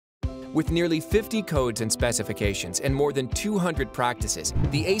With nearly 50 codes and specifications and more than 200 practices,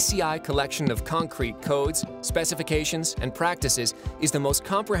 the ACI collection of concrete codes, specifications, and practices is the most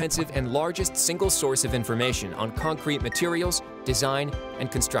comprehensive and largest single source of information on concrete materials, design, and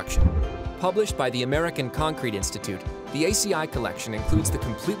construction. Published by the American Concrete Institute, the ACI collection includes the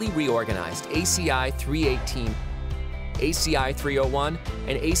completely reorganized ACI 318, ACI 301,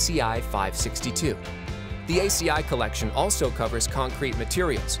 and ACI 562. The ACI collection also covers concrete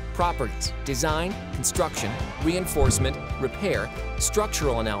materials, properties, design, construction, reinforcement, repair,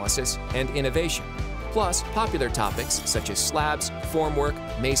 structural analysis, and innovation, plus popular topics such as slabs, formwork,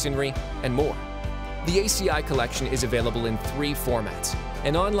 masonry, and more. The ACI collection is available in 3 formats: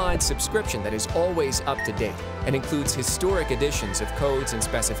 an online subscription that is always up to date and includes historic editions of codes and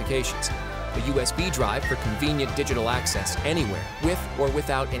specifications, a USB drive for convenient digital access anywhere with or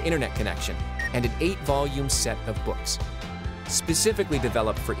without an internet connection, and an 8-volume set of books. Specifically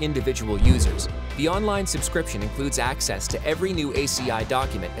developed for individual users, the online subscription includes access to every new ACI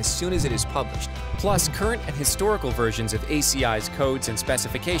document as soon as it is published, plus current and historical versions of ACI's codes and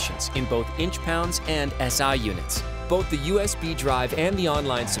specifications in both inch-pounds and SI units. Both the USB drive and the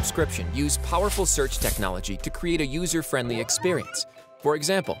online subscription use powerful search technology to create a user-friendly experience. For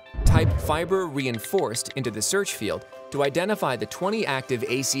example, type fiber reinforced into the search field to identify the 20 active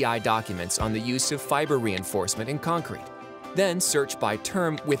ACI documents on the use of fiber reinforcement in concrete. Then search by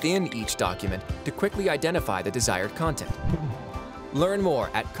term within each document to quickly identify the desired content. Learn more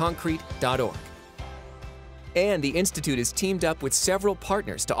at concrete.org. And the Institute is teamed up with several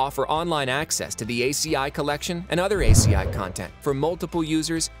partners to offer online access to the ACI collection and other ACI content for multiple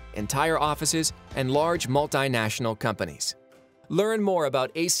users, entire offices, and large multinational companies. Learn more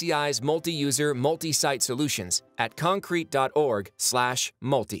about ACI's multi-user, multi-site solutions at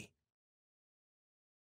concrete.org/multi.